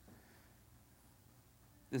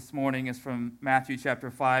this morning is from Matthew chapter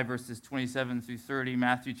 5, verses 27 through 30.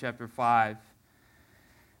 Matthew chapter 5,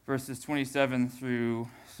 verses 27 through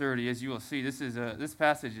 30. As you will see, this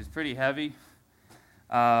passage is pretty heavy.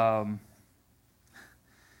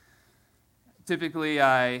 Typically,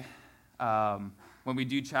 when we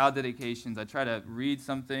do child dedications, I try to read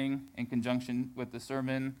something in conjunction with the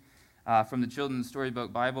sermon from the Children's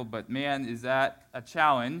Storybook Bible, but man, is that a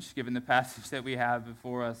challenge given the passage that we have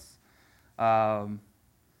before us.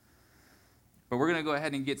 But we're going to go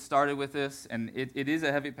ahead and get started with this, and it is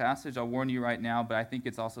a heavy passage, I'll warn you right now, but I think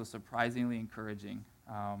it's also surprisingly encouraging.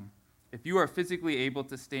 If you are physically able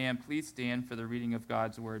to stand, please stand for the reading of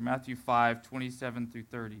God's Word. Matthew 5, 27 through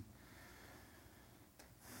 30.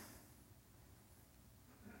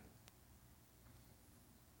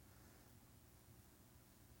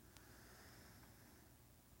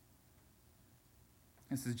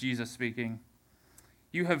 This is Jesus speaking.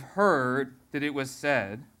 You have heard that it was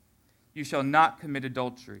said, you shall not commit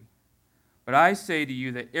adultery. But I say to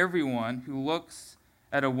you that everyone who looks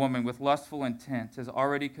at a woman with lustful intent has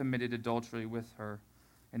already committed adultery with her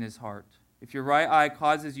in his heart. If your right eye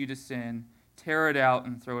causes you to sin, tear it out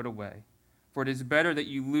and throw it away. For it is better that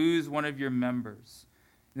you lose one of your members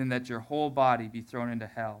than that your whole body be thrown into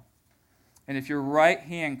hell. And if your right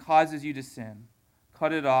hand causes you to sin,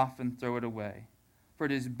 cut it off and throw it away. For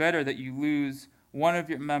it is better that you lose one of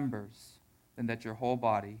your members than that your whole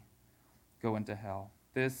body go into hell.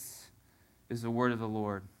 This is the word of the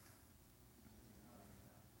Lord.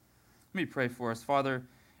 Let me pray for us. Father,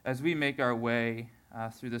 as we make our way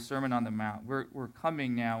through the Sermon on the Mount, we're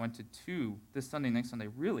coming now into this Sunday, next Sunday,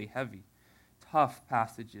 really heavy, tough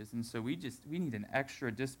passages. And so we need an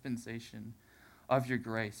extra dispensation of your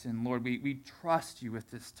grace. And Lord, we trust you with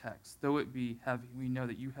this text. Though it be heavy, we know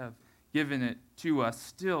that you have given it to us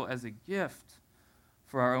still as a gift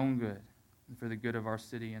for our own good and for the good of our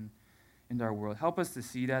city and our world. Help us to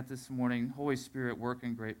see that this morning. Holy Spirit, work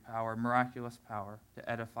in great power, miraculous power to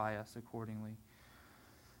edify us accordingly.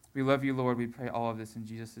 We love you, Lord. We pray all of this in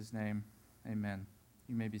Jesus' name. Amen.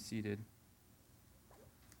 You may be seated.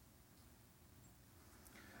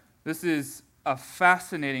 This is a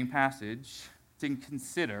fascinating passage to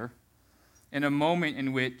consider in a moment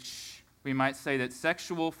in which we might say that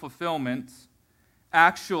sexual fulfillment,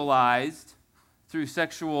 actualized through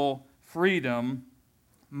sexual freedom,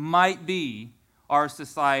 might be our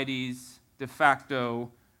society's de facto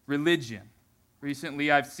religion. Recently,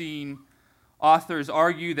 I've seen authors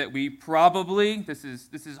argue that we probably, this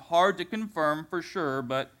is hard to confirm for sure,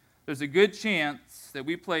 but there's a good chance that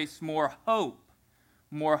we place more hope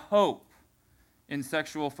in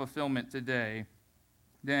sexual fulfillment today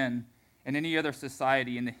than in any other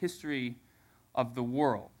society in the history of the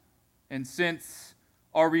world. And since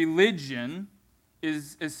our religion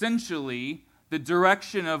is essentially the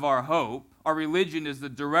direction of our hope, our religion is the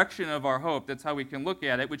direction of our hope, that's how we can look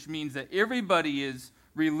at it, which means that everybody is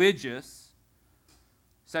religious,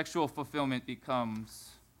 sexual fulfillment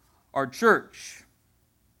becomes our church.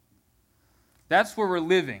 That's where we're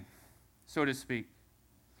living, so to speak.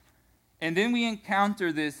 And then we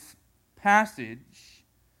encounter this passage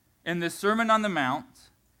in the Sermon on the Mount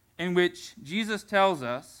in which Jesus tells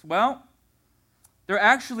us, well, there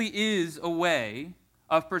actually is a way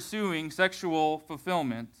of pursuing sexual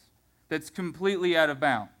fulfillment that's completely out of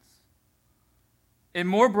bounds. And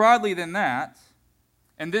more broadly than that,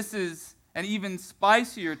 and this is an even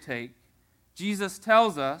spicier take, Jesus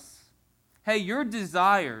tells us, hey, your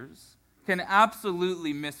desires can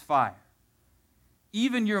absolutely misfire.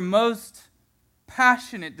 Even your most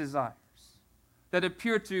passionate desires that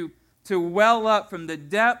appear to well up from the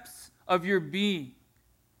depths of your being.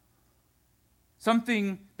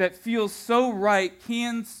 Something that feels so right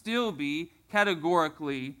can still be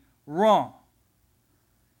categorically wrong.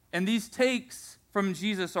 And these takes from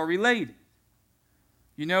Jesus are related.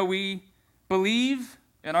 You know, we believe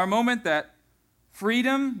in our moment that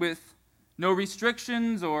freedom with no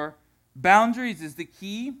restrictions or boundaries is the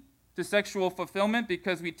key to sexual fulfillment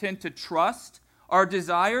because we tend to trust our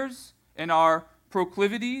desires and our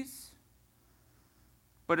proclivities.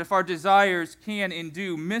 But if our desires can and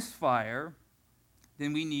do misfire,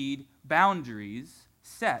 then we need boundaries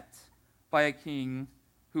set by a king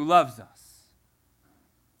who loves us.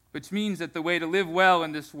 Which means that the way to live well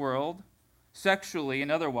in this world, sexually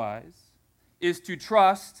and otherwise, is to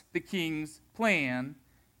trust the king's plan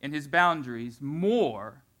and his boundaries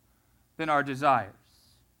more than our desires.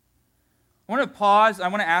 I want to pause. I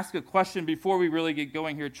want to ask a question before we really get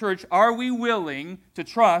going here. Church, are we willing to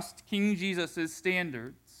trust King Jesus'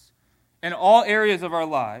 standards in all areas of our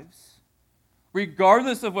lives,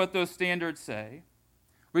 regardless of what those standards say,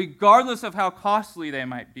 regardless of how costly they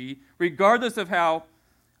might be, regardless of how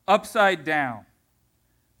upside down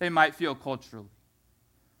they might feel culturally?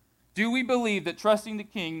 Do we believe that trusting the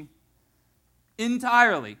King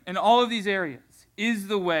entirely in all of these areas is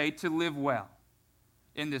the way to live well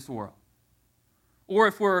in this world? Or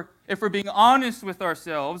if we're being honest with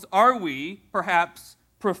ourselves, are we perhaps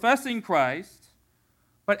professing Christ,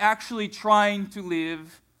 but actually trying to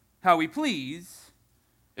live how we please,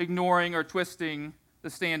 ignoring or twisting the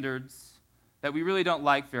standards that we really don't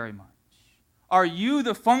like very much? Are you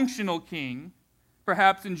the functional king,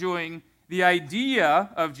 perhaps enjoying the idea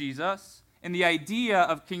of Jesus and the idea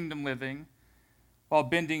of kingdom living, while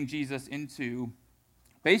bending Jesus into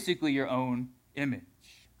basically your own image?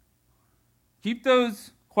 Keep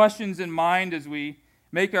those questions in mind as we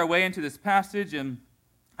make our way into this passage, and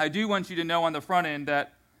I do want you to know on the front end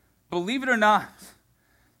that, believe it or not,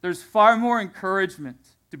 there's far more encouragement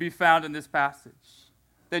to be found in this passage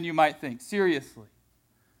than you might think, seriously.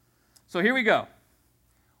 So here we go.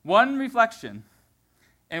 One reflection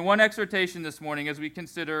and one exhortation this morning as we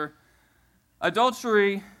consider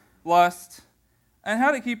adultery, lust, and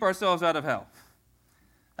how to keep ourselves out of hell.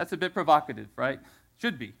 That's a bit provocative, right?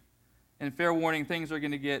 Should be. And fair warning, things are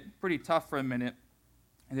going to get pretty tough for a minute,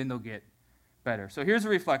 and then they'll get better. So here's a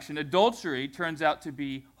reflection. Adultery turns out to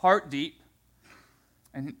be heart deep,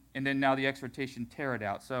 and then now the exhortation, tear it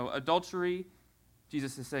out. So adultery,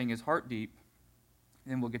 Jesus is saying, is heart deep,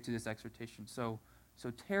 and then we'll get to this exhortation. So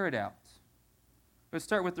tear it out. Let's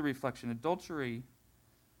start with the reflection. Adultery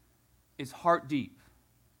is heart deep.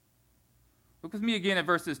 Look with me again at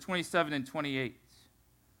verses 27 and 28.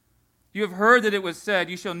 You have heard that it was said,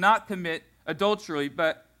 you shall not commit adultery,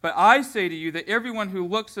 but I say to you that everyone who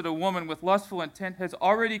looks at a woman with lustful intent has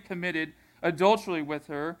already committed adultery with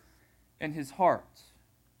her in his heart.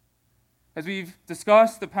 As we've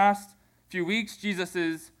discussed the past few weeks,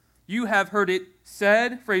 Jesus' "you have heard it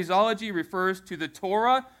said" phraseology refers to the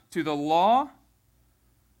Torah, to the law.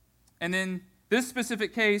 And in this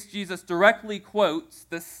specific case, Jesus directly quotes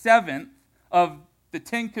the seventh of the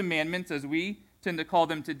 10 Commandments, as we tend to call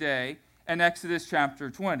them today, in Exodus chapter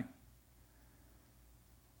 20.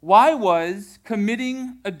 Why was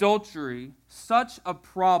committing adultery such a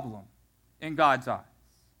problem in God's eyes?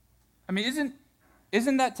 I mean,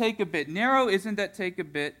 isn't that take a bit narrow? Isn't that take a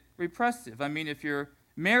bit repressive? I mean, if you're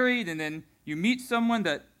married and then you meet someone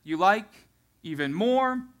that you like even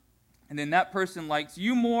more, and then that person likes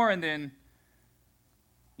you more, and then,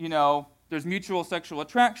 there's mutual sexual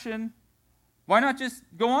attraction, why not just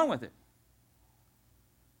go on with it?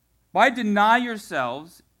 Why deny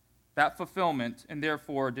yourselves that fulfillment and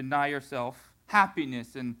therefore deny yourself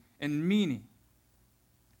happiness and meaning?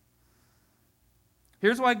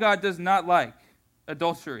 Here's why God does not like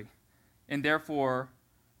adultery and therefore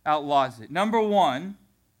outlaws it. Number one,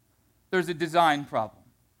 there's a design problem.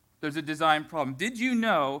 There's a design problem. Did you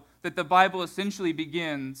know that the Bible essentially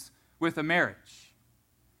begins with a marriage?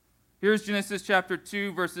 Here's Genesis chapter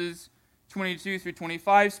 2, verses 22 through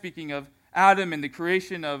 25, speaking of Adam and the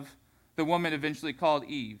creation of the woman eventually called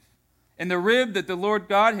Eve. And the rib that the Lord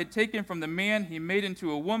God had taken from the man, he made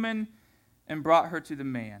into a woman and brought her to the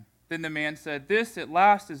man. Then the man said, "This at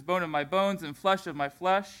last is bone of my bones and flesh of my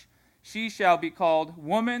flesh. She shall be called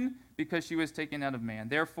woman because she was taken out of man.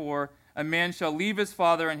 Therefore, a man shall leave his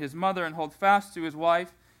father and his mother and hold fast to his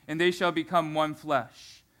wife, and they shall become one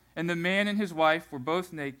flesh. And the man and his wife were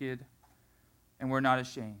both naked and were not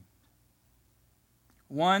ashamed."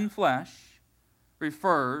 One flesh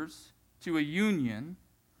refers to a union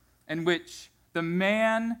in which the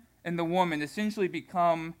man and the woman essentially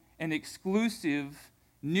become an exclusive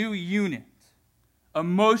new unit,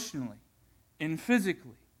 emotionally and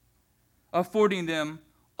physically, affording them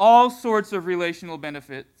all sorts of relational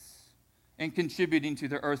benefits and contributing to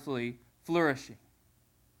their earthly flourishing.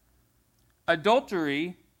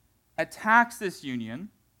 Adultery attacks this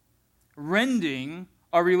union, rending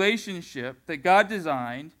a relationship that God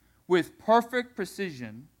designed with perfect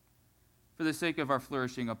precision for the sake of our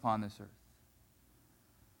flourishing upon this earth.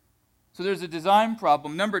 So there's a design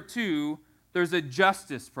problem. Number two, there's a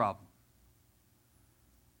justice problem.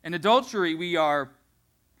 In adultery, we are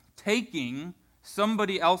taking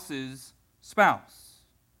somebody else's spouse.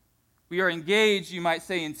 We are engaged, you might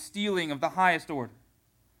say, in stealing of the highest order.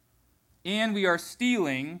 And we are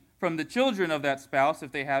stealing from the children of that spouse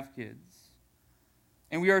if they have kids.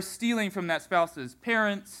 And we are stealing from that spouse's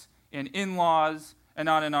parents and in-laws, and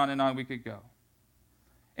on and on and on we could go.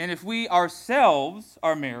 And if we ourselves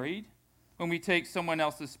are married, when we take someone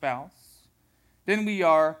else's spouse, then we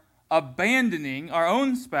are abandoning our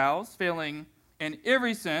own spouse, failing in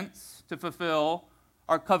every sense to fulfill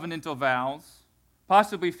our covenantal vows,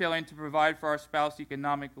 possibly failing to provide for our spouse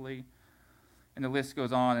economically, and the list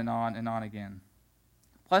goes on and on and on again.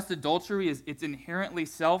 Plus, adultery it's inherently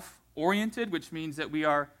self-oriented, which means that we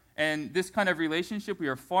are, in this kind of relationship, we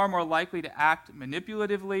are far more likely to act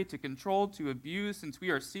manipulatively, to control, to abuse, since we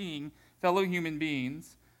are seeing fellow human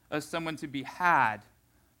beings as someone to be had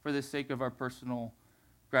for the sake of our personal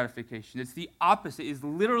gratification. It's the opposite, it's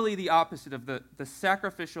literally the opposite of the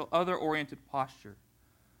sacrificial, other-oriented posture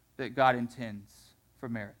that God intends for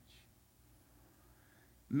marriage.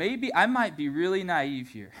 Maybe I might be really naive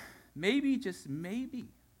here. Maybe, just maybe,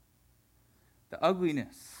 the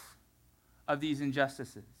ugliness of these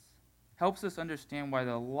injustices helps us understand why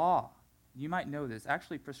the law, you might know this,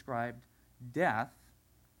 actually prescribed death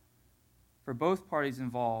for both parties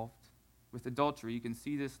involved with adultery. You can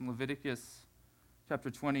see this in Leviticus chapter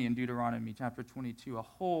 20 and Deuteronomy chapter 22. A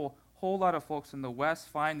whole lot of folks in the West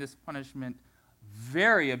find this punishment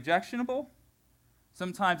very objectionable.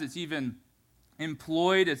 Sometimes it's even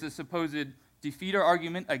employed as a supposed defeater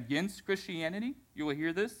argument against Christianity. You will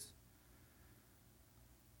hear this.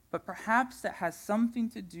 But perhaps that has something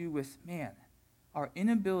to do with, our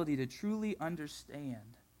inability to truly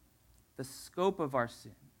understand the scope of our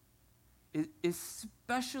sin,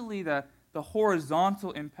 especially the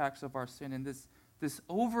horizontal impacts of our sin in this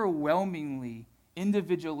overwhelmingly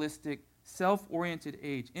individualistic, self-oriented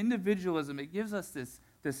age. Individualism, it gives us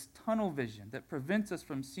this tunnel vision that prevents us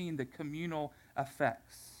from seeing the communal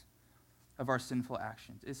effects of our sinful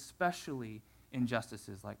actions, especially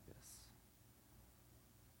injustices like this.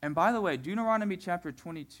 And by the way, Deuteronomy chapter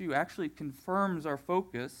 22 actually confirms our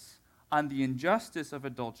focus on the injustice of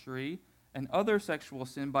adultery and other sexual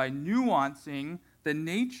sin by nuancing the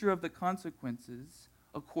nature of the consequences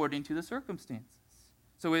according to the circumstances.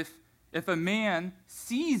 So if a man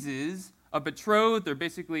seizes a betrothed or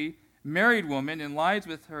basically married woman and lies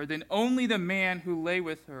with her, then only the man who lay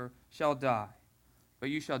with her shall die. But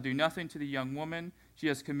you shall do nothing to the young woman. She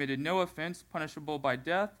has committed no offense punishable by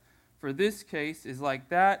death. For this case is like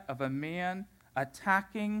that of a man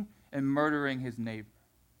attacking and murdering his neighbor.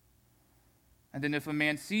 And then if a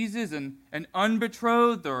man seizes an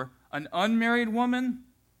unbetrothed or an unmarried woman,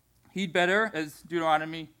 he'd better, as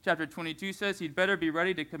Deuteronomy chapter 22 says, he'd better be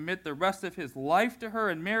ready to commit the rest of his life to her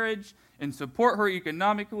in marriage and support her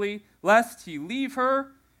economically, lest he leave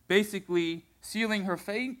her, basically sealing her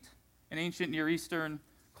fate in ancient Near Eastern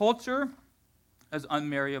culture as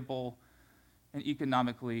unmarriable and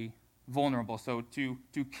economically vulnerable. So to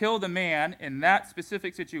kill the man in that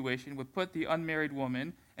specific situation would put the unmarried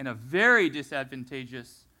woman in a very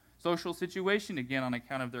disadvantageous social situation, again on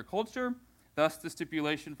account of their culture, thus the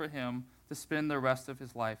stipulation for him to spend the rest of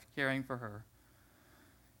his life caring for her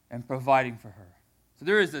and providing for her. So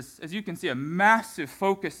there is this, as you can see, a massive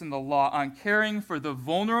focus in the law on caring for the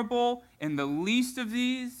vulnerable and the least of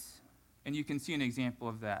these, and you can see an example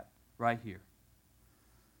of that right here.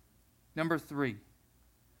 Number 3,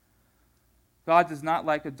 God does not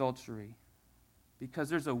like adultery because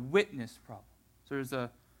there's a witness problem. So there's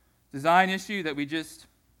a design issue that we just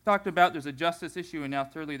talked about, there's a justice issue, and now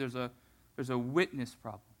thirdly, there's a witness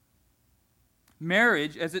problem.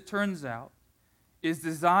 Marriage, as it turns out, is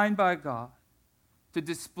designed by God to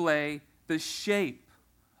display the shape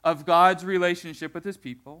of God's relationship with his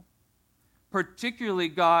people, particularly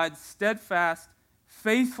God's steadfast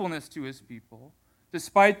faithfulness to his people,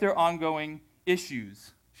 despite their ongoing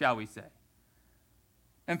issues, shall we say.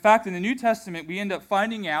 In fact, in the New Testament, we end up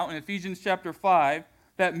finding out in Ephesians chapter 5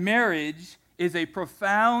 that marriage is a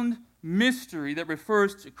profound mystery that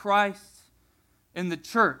refers to Christ in the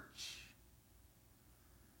church.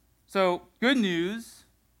 So, good news,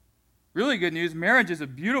 really good news, marriage is a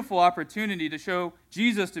beautiful opportunity to show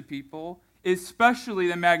Jesus to people, especially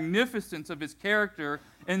the magnificence of his character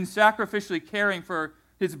in sacrificially caring for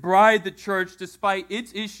his bride, the church, despite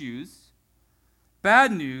its issues.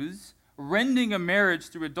 Bad news, rending a marriage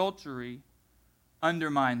through adultery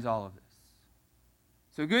undermines all of this.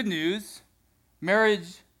 So good news,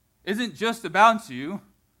 marriage isn't just about you.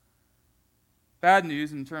 Bad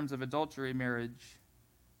news in terms of adultery, marriage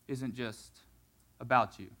isn't just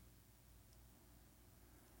about you.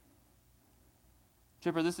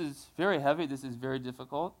 Chipper, this is very heavy. This is very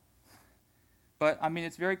difficult. But,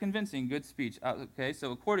 it's very convincing. Good speech. Okay,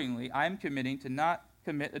 so accordingly, I'm committing to not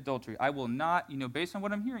commit adultery. I will not, based on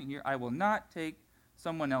what I'm hearing here, I will not take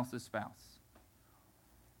someone else's spouse.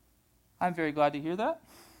 I'm very glad to hear that.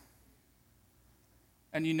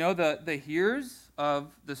 And the hearers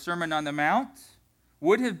of the Sermon on the Mount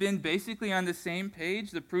would have been basically on the same page,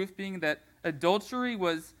 the proof being that adultery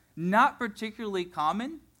was not particularly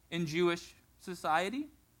common in Jewish society.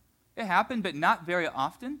 It happened, but not very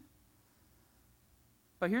often.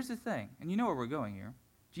 But here's the thing, and you know where we're going here.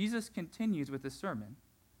 Jesus continues with the sermon.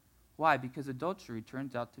 Why? Because adultery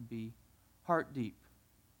turns out to be heart deep.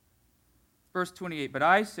 Verse 28, but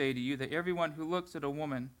I say to you that everyone who looks at a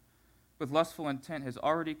woman with lustful intent has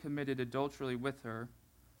already committed adultery with her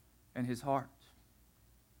in his heart.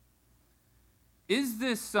 Is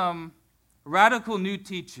this some radical new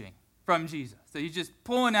teaching from Jesus that he's just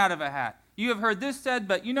pulling out of a hat? You have heard this said,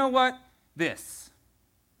 but you know what? This.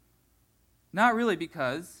 Not really,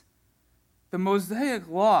 because the Mosaic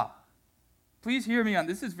law, please hear me on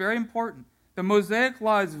this, is very important. The Mosaic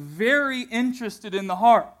law is very interested in the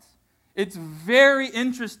heart. It's very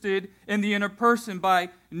interested in the inner person. By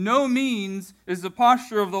no means is the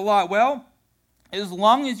posture of the law, well, as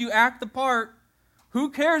long as you act the part, who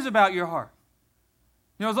cares about your heart?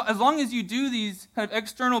 You know, as long as you do these kind of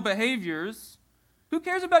external behaviors, who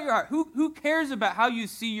cares about your heart? Who cares about how you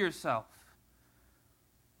see yourself?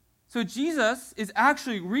 So Jesus is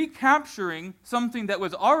actually recapturing something that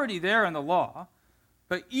was already there in the law,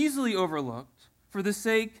 but easily overlooked for the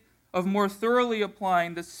sake of more thoroughly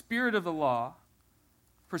applying the spirit of the law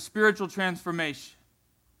for spiritual transformation.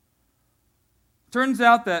 Turns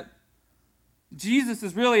out that Jesus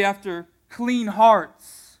is really after clean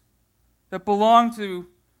hearts that belong to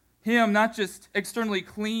him, not just externally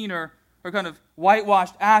clean or kind of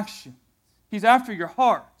whitewashed actions. He's after your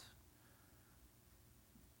heart.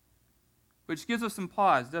 Which gives us some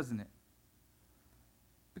pause, doesn't it?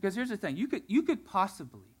 Because here's the thing. You could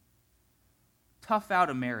possibly tough out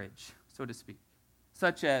a marriage, so to speak,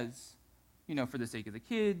 such as, for the sake of the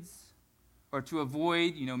kids, or to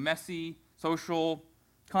avoid, messy social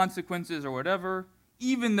consequences or whatever,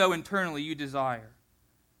 even though internally you desire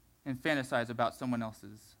and fantasize about someone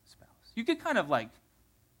else's spouse. You could kind of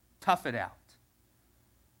tough it out.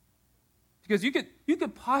 Because you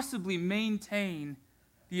could possibly maintain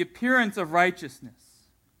the appearance of righteousness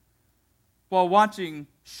while watching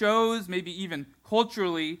shows, maybe even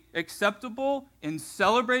culturally acceptable and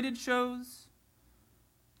celebrated shows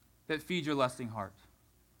that feed your lusting heart.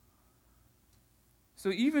 So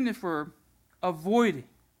even if we're avoiding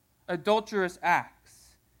adulterous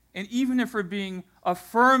acts, and even if we're being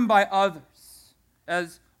affirmed by others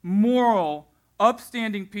as moral,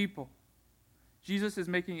 upstanding people, Jesus is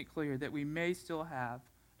making it clear that we may still have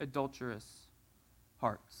adulterous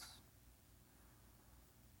hearts.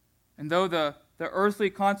 And though the earthly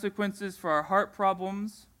consequences for our heart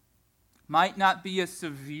problems might not be as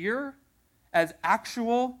severe as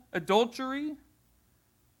actual adultery,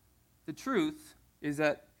 the truth is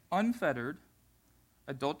that unfettered,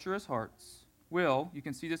 adulterous hearts will, you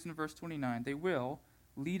can see this in verse 29, they will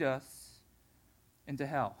lead us into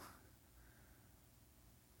hell.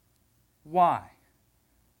 Why?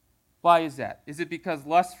 Why is that? Is it because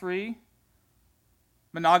lust-free,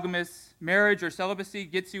 monogamous marriage or celibacy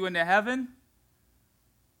gets you into heaven?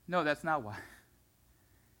 No, that's not why.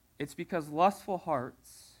 It's because lustful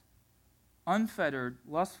hearts, unfettered,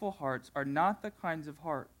 lustful hearts are not the kinds of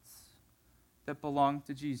hearts that belong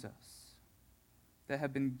to Jesus, that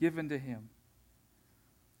have been given to him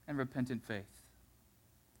in repentant faith.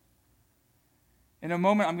 In a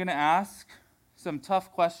moment, I'm going to ask some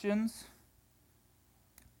tough questions.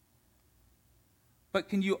 But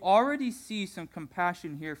can you already see some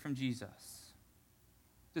compassion here from Jesus,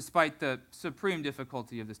 despite the supreme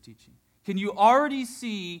difficulty of this teaching? Can you already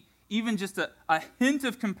see even just a hint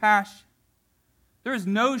of compassion? There is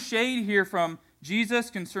no shade here from Jesus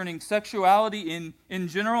concerning sexuality in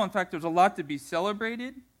general. In fact, there's a lot to be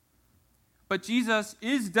celebrated. But Jesus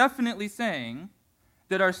is definitely saying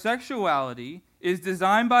that our sexuality is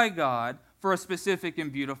designed by God for a specific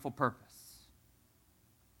and beautiful purpose.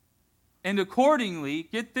 And accordingly,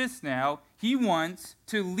 get this now, he wants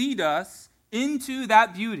to lead us into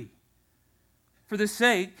that beauty for the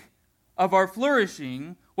sake of our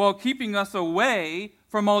flourishing while keeping us away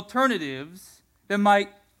from alternatives that might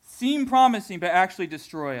seem promising but actually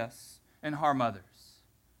destroy us and harm others.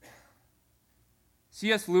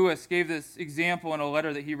 C.S. Lewis gave this example in a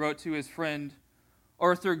letter that he wrote to his friend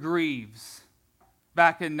Arthur Greeves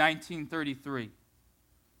back in 1933.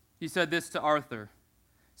 He said this to Arthur.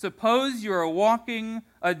 Suppose you are walking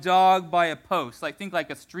a dog by a post, think like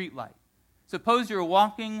a street light. Suppose you're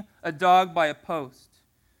walking a dog by a post.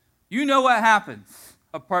 You know what happens,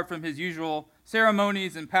 apart from his usual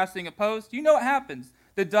ceremonies and passing a post. You know what happens.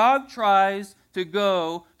 The dog tries to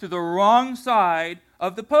go to the wrong side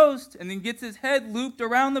of the post and then gets his head looped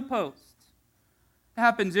around the post. It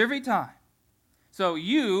happens every time. So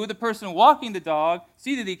you, the person walking the dog,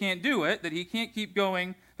 see that he can't do it, that he can't keep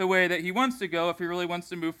going the way that he wants to go if he really wants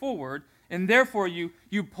to move forward, and therefore you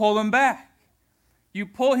pull him back. You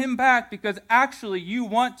pull him back because actually you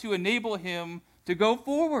want to enable him to go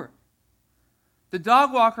forward. The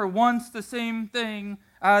dog walker wants the same thing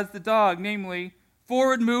as the dog, namely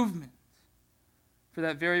forward movement. For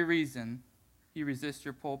that very reason, he resists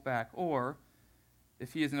your pull back. Or,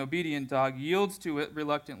 if he is an obedient dog, yields to it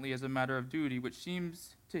reluctantly as a matter of duty, which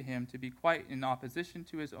seems to him to be quite in opposition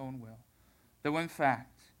to his own will. Though in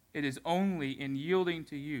fact, it is only in yielding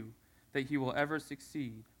to you that he will ever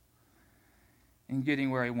succeed in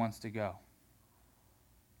getting where he wants to go.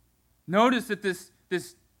 Notice that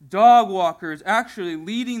this dog walker is actually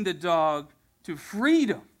leading the dog to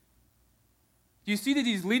freedom. Do you see that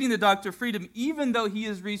he's leading the dog to freedom even though he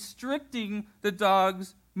is restricting the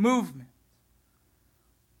dog's movement?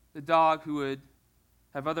 The dog who would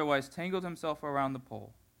have otherwise tangled himself around the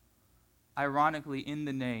pole, ironically in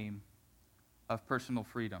the name of personal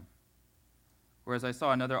freedom. Whereas I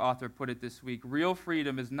saw another author put it this week, real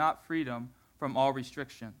freedom is not freedom from all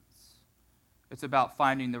restrictions. It's about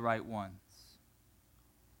finding the right ones.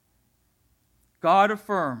 God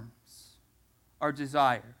affirms our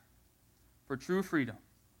desire for true freedom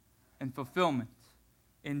and fulfillment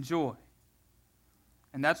and joy.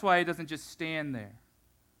 And that's why it doesn't just stand there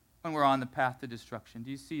when we're on the path to destruction.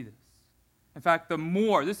 Do you see this? In fact,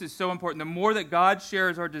 this is so important, the more that God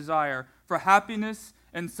shares our desire for happiness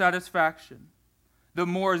and satisfaction, the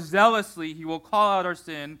more zealously he will call out our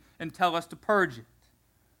sin and tell us to purge it.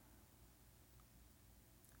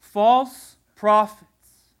 False prophets,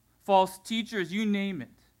 false teachers, you name it,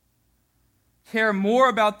 care more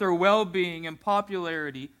about their well-being and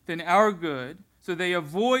popularity than our good, so they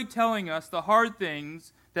avoid telling us the hard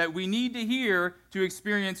things that we need to hear to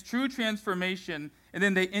experience true transformation, and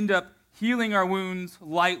then they end up healing our wounds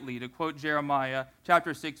lightly, to quote Jeremiah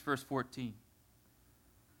chapter 6, verse 14.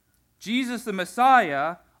 Jesus the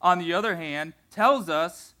Messiah, on the other hand, tells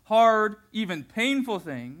us hard, even painful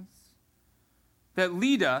things that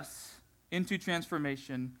lead us into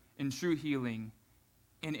transformation and true healing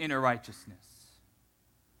in inner righteousness.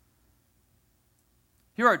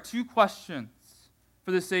 Here are two questions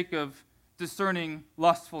for the sake of discerning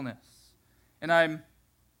lustfulness. And I'm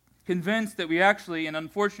convinced that we actually, and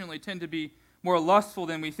unfortunately, tend to be more lustful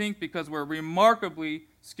than we think because we're remarkably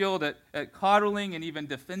skilled at coddling and even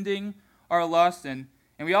defending our lust, and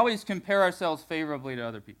we always compare ourselves favorably to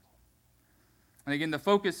other people. And again, the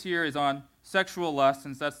focus here is on sexual lust,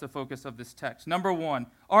 since that's the focus of this text. Number one,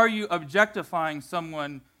 are you objectifying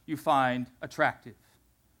someone you find attractive?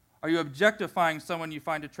 Are you objectifying someone you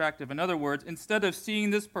find attractive? In other words, instead of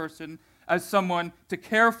seeing this person as someone to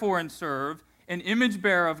care for and serve, an image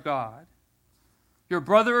bearer of God, your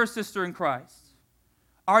brother or sister in Christ,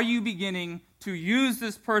 are you beginning to use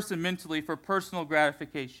this person mentally for personal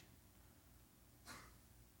gratification?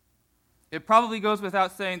 It probably goes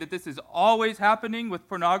without saying that this is always happening with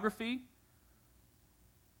pornography,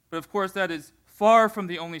 but of course that is far from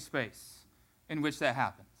the only space in which that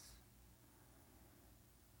happens.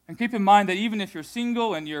 And keep in mind that even if you're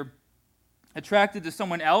single and you're attracted to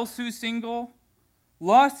someone else who's single,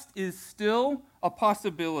 lust is still a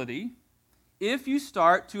possibility if you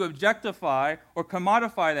start to objectify or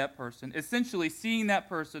commodify that person, essentially seeing that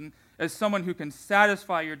person as someone who can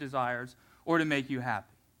satisfy your desires or to make you happy.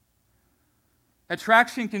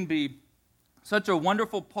 Attraction can be such a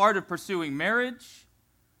wonderful part of pursuing marriage,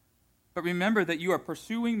 but remember that you are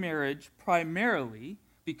pursuing marriage primarily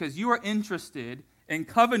because you are interested in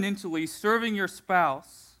covenantally serving your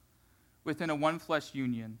spouse within a one-flesh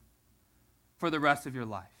union for the rest of your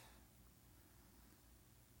life.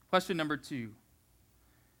 Question number 2.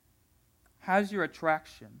 Has your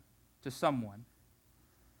attraction to someone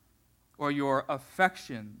or your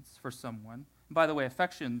affections for someone, and by the way,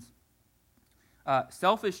 affections,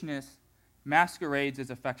 selfishness masquerades as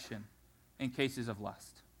affection in cases of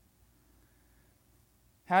lust.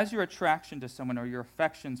 Has your attraction to someone or your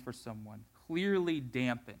affections for someone clearly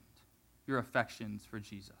dampened your affections for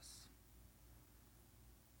Jesus?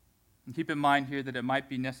 And keep in mind here that it might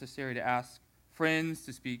be necessary to ask friends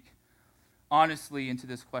to speak honestly into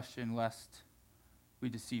this question, lest we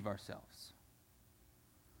deceive ourselves.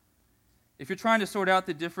 If you're trying to sort out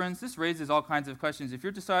the difference, this raises all kinds of questions. If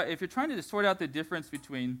you're trying to sort out the difference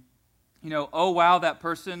between, oh wow, that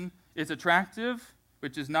person is attractive,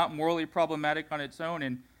 which is not morally problematic on its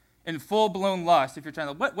own, and full-blown lust, if you're trying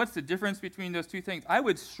to, what's the difference between those two things? I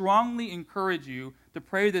would strongly encourage you to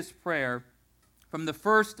pray this prayer from the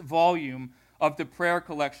first volume of the prayer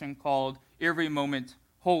collection called Every Moment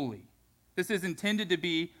Holy. This is intended to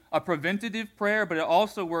be a preventative prayer, but it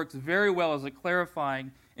also works very well as a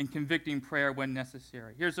clarifying and convicting prayer when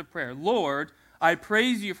necessary. Here's a prayer. Lord, I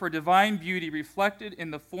praise you for divine beauty reflected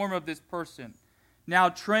in the form of this person. Now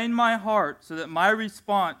train my heart so that my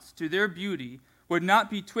response to their beauty would not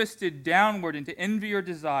be twisted downward into envy or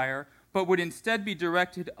desire, but would instead be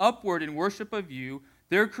directed upward in worship of you,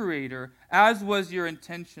 their Creator, as was your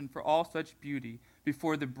intention for all such beauty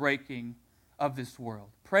before the breaking of this world.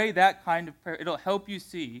 Pray that kind of prayer. It'll help you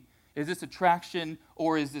see, is this attraction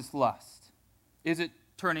or is this lust? Is it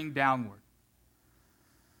turning downward?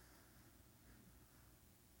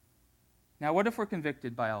 Now, what if we're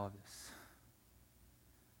convicted by all of this?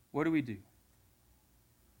 What do we do?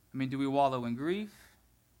 I mean, do we wallow in grief?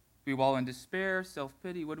 Do we wallow in despair,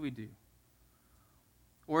 self-pity? What do we do?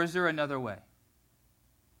 Or is there another way?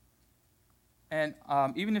 And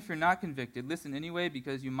even if you're not convicted, listen anyway,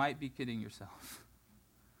 because you might be kidding yourself.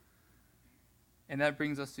 And that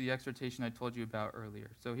brings us to the exhortation I told you about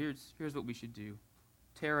earlier. So here's what we should do.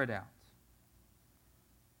 Tear it out.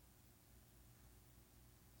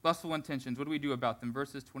 Lustful intentions, what do we do about them?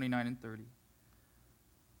 Verses 29 and 30.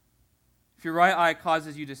 If your right eye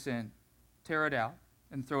causes you to sin, tear it out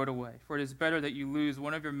and throw it away. For it is better that you lose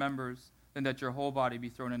one of your members than that your whole body be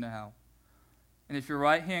thrown into hell. And if your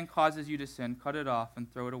right hand causes you to sin, cut it off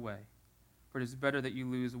and throw it away. For it is better that you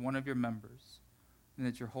lose one of your members than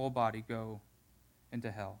that your whole body go into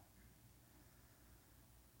hell.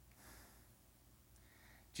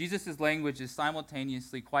 Jesus' language is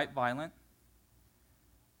simultaneously quite violent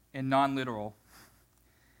and non-literal.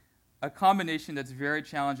 A combination that's very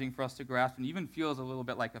challenging for us to grasp and even feels a little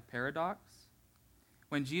bit like a paradox.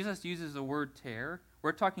 When Jesus uses the word tear,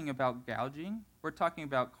 we're talking about gouging. We're talking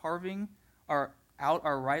about carving out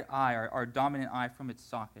our right eye, our dominant eye, from its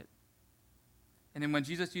socket. And then when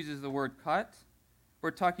Jesus uses the word cut,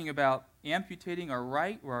 we're talking about amputating our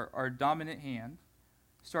right or our dominant hand,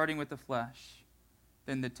 starting with the flesh,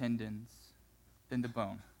 then the tendons, then the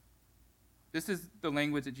bone. This is the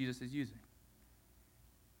language that Jesus is using.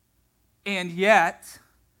 And yet,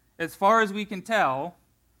 as far as we can tell,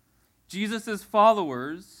 Jesus'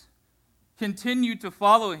 followers continue to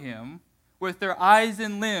follow him with their eyes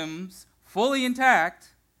and limbs fully intact,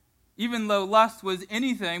 even though lust was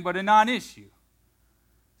anything but a non-issue.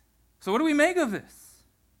 So what do we make of this?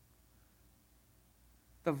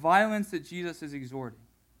 The violence that Jesus is exhorting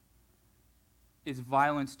is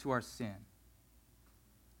violence to our sin.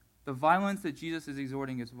 The violence that Jesus is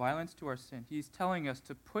exhorting is violence to our sin. He's telling us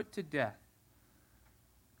to put to death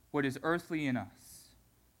what is earthly in us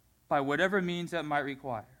by whatever means that might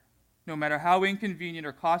require, no matter how inconvenient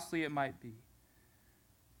or costly it might be.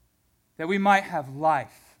 That we might have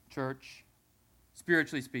life, church,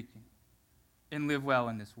 spiritually speaking, and live well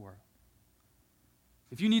in this world.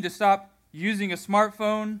 If you need to stop using a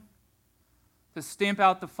smartphone to stamp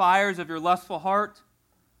out the fires of your lustful heart,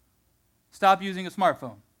 stop using a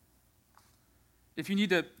smartphone. If you need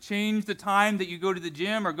to change the time that you go to the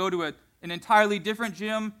gym or go to an entirely different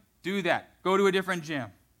gym, do that. Go to a different gym.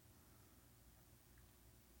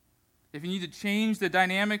 If you need to change the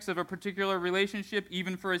dynamics of a particular relationship,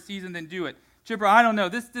 even for a season, then do it. Chipper, I don't know.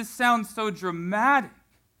 This sounds so dramatic.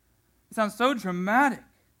 It sounds so dramatic.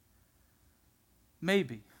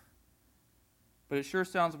 Maybe. But it sure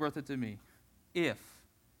sounds worth it to me. If,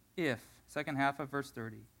 second half of verse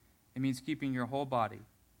 30, it means keeping your whole body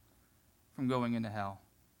from going into hell.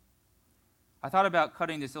 I thought about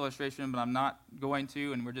cutting this illustration, but I'm not going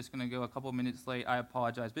to, and we're just going to go a couple minutes late. I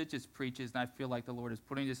apologize, but it just preaches, and I feel like the Lord is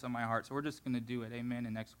putting this on my heart, so we're just going to do it. Amen.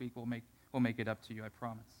 And next week we'll make it up to you, I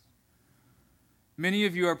promise. Many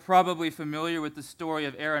of you are probably familiar with the story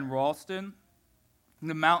of Aaron Ralston,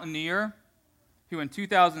 the mountaineer who in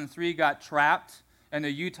 2003 got trapped in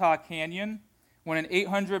the Utah Canyon when an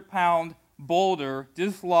 800-pound boulder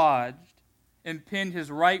dislodged and pinned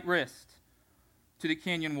his right wrist to the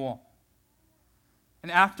canyon wall.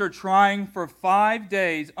 And after trying for 5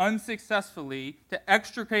 days unsuccessfully to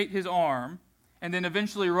extricate his arm, and then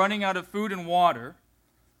eventually running out of food and water,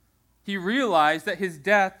 he realized that his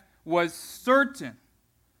death was certain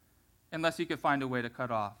unless he could find a way to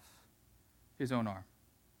cut off his own arm.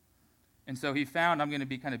 And so he found, I'm going to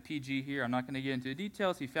be kind of PG here, I'm not going to get into the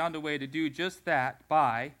details, he found a way to do just that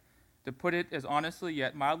by, to put it as honestly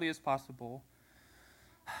yet mildly as possible,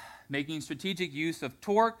 making strategic use of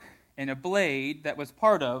torque and a blade that was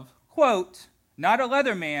part of, quote, not a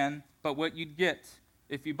Leatherman, but what you'd get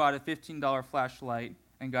if you bought a $15 flashlight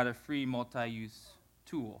and got a free multi-use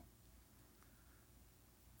tool.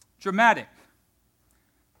 Dramatic.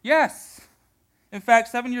 Yes. In fact,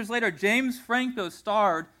 7 years later, James Franco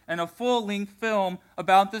starred in a full-length film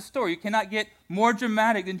about this story. You cannot get more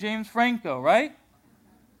dramatic than James Franco, right?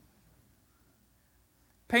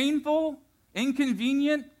 Painful?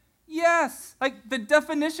 Inconvenient? Yes, like the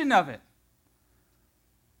definition of it.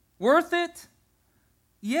 Worth it?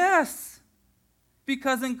 Yes,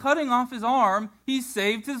 because in cutting off his arm, he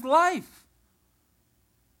saved his life.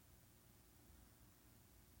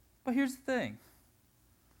 But here's the thing.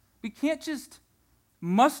 We can't just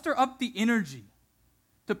muster up the energy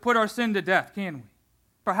to put our sin to death, can we?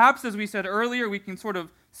 Perhaps, as we said earlier, we can sort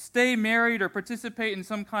of stay married or participate in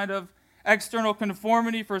some kind of external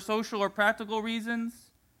conformity for social or practical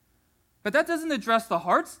reasons. But that doesn't address the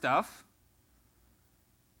hard stuff.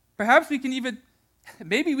 Perhaps we can even,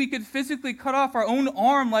 maybe we could physically cut off our own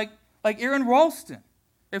arm like Aaron Ralston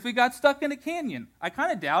if we got stuck in a canyon. I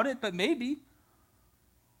kind of doubt it, but maybe.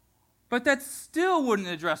 But that still wouldn't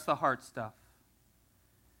address the hard stuff.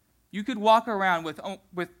 You could walk around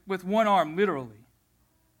with one arm, literally,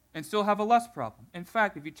 and still have a lust problem. In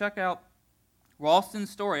fact, if you check out Ralston's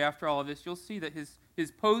story after all of this, you'll see that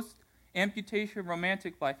his post-amputation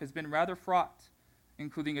romantic life has been rather fraught,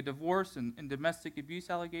 including a divorce and domestic abuse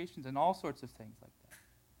allegations and all sorts of things like that.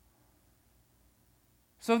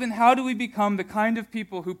 So then how do we become the kind of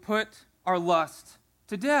people who put our lust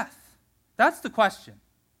to death? That's the question.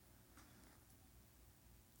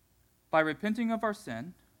 By repenting of our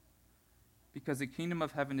sin, because the kingdom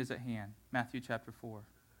of heaven is at hand, Matthew chapter 4.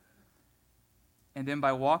 And then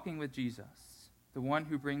by walking with Jesus, the one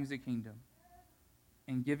who brings the kingdom,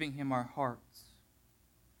 and giving him our hearts,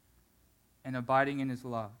 and abiding in his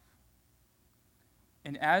love.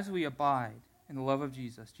 And as we abide in the love of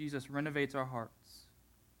Jesus, Jesus renovates our hearts,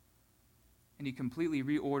 and he completely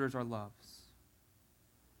reorders our loves.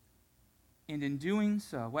 And in doing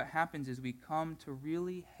so, what happens is we come to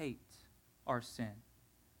really hate our sin,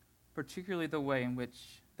 particularly the way in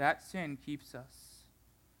which that sin keeps us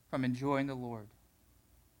from enjoying the Lord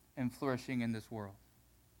and flourishing in this world.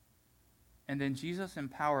 And then Jesus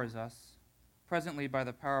empowers us, presently by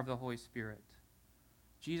the power of the Holy Spirit.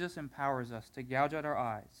 Jesus empowers us to gouge out our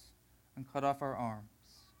eyes and cut off our arms,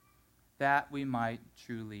 that we might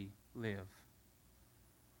truly live.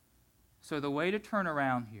 So the way to turn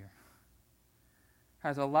around here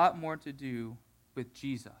has a lot more to do with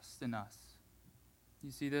Jesus than us.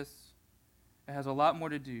 You see this? It has a lot more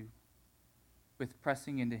to do with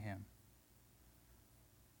pressing into him.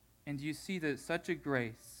 And do you see that such a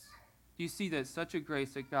grace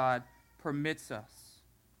that God permits us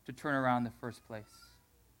to turn around in the first place?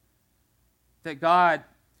 That God,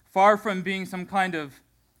 far from being some kind of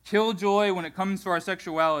killjoy when it comes to our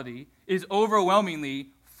sexuality, is overwhelmingly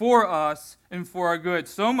for us and for our good.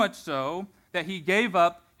 So much so that he gave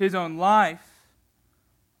up his own life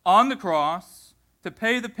on the cross to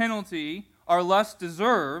pay the penalty our lust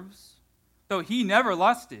deserves, though he never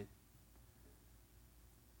lusted,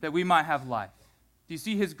 that we might have life. Do you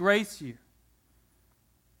see his grace here?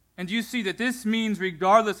 And do you see that this means,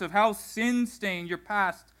 regardless of how sin-stained your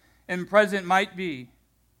past and present might be,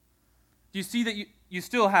 do you see that you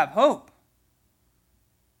still have hope?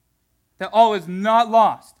 That all is not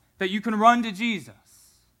lost, that you can run to Jesus.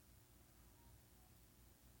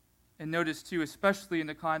 And notice too, especially in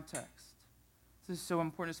the context, this is so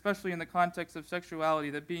important, especially in the context of sexuality,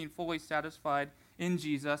 that being fully satisfied in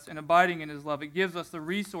Jesus and abiding in his love, it gives us the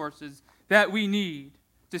resources that we need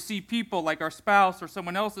to see people like our spouse or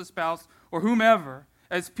someone else's spouse or whomever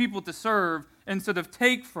as people to serve instead of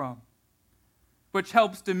take from, which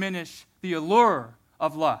helps diminish the allure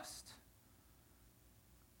of lust.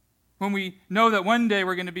 When we know that one day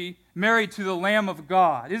we're going to be married to the Lamb of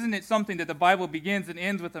God, isn't it something that the Bible begins and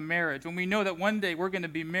ends with a marriage? When we know that one day we're going to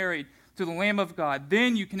be married to the Lamb of God,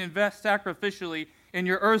 then you can invest sacrificially in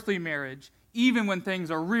your earthly marriage, even when things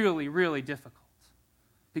are really, really difficult,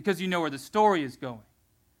 because you know where the story is going.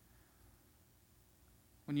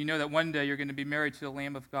 When you know that one day you're going to be married to the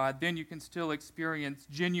Lamb of God, then you can still experience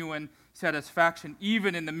genuine satisfaction,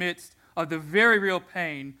 even in the midst of the very real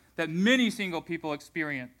pain that many single people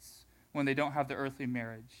experience when they don't have the earthly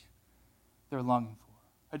marriage they're longing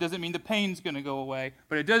for. It doesn't mean the pain's going to go away,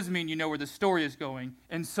 but it does mean you know where the story is going,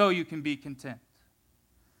 and so you can be content.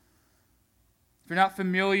 If you're not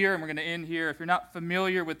familiar, and we're going to end here, if you're not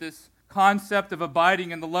familiar with this concept of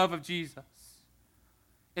abiding in the love of Jesus,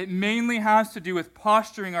 it mainly has to do with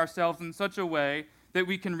posturing ourselves in such a way that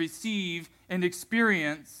we can receive and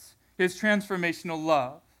experience his transformational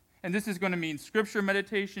love. And this is going to mean scripture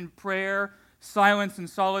meditation, prayer, silence and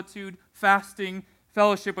solitude, fasting,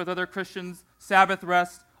 fellowship with other Christians, Sabbath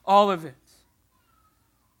rest, all of it.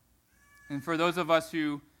 And for those of us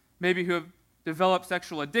who have developed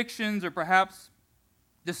sexual addictions or perhaps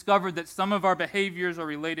discovered that some of our behaviors are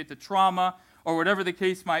related to trauma or whatever the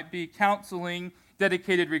case might be, counseling,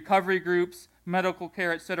 dedicated recovery groups, medical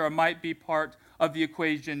care, etc. might be part of the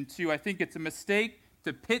equation too. I think it's a mistake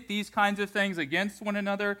to pit these kinds of things against one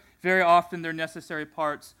another. Very often they're necessary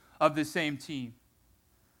parts of the same team.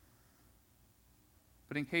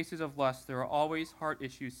 But in cases of lust, there are always heart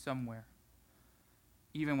issues somewhere,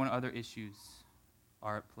 even when other issues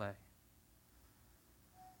are at play.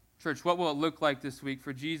 Church, what will it look like this week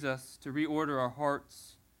for Jesus to reorder our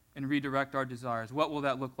hearts and redirect our desires? What will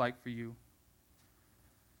that look like for you?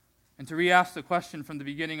 And to re-ask the question from the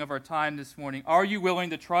beginning of our time this morning, are you willing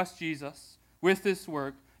to trust Jesus with this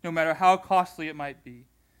work, no matter how costly it might be,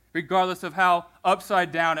 regardless of how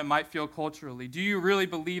upside down it might feel culturally? Do you really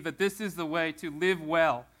believe that this is the way to live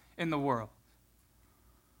well in the world?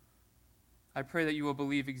 I pray that you will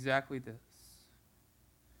believe exactly this.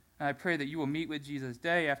 And I pray that you will meet with Jesus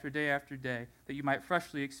day after day after day, that you might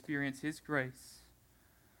freshly experience his grace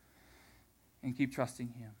and keep trusting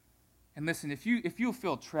him. And listen, if you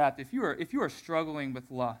feel trapped, if you are struggling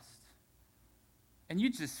with lust, and you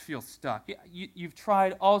just feel stuck, you've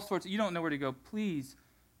tried all sorts, you don't know where to go, please,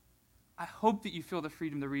 I hope that you feel the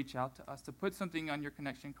freedom to reach out to us, to put something on your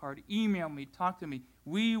connection card, email me, talk to me.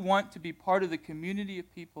 We want to be part of the community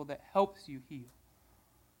of people that helps you heal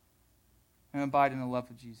and abide in the love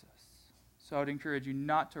of Jesus. So I would encourage you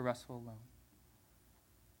not to wrestle alone.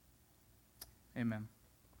 Amen.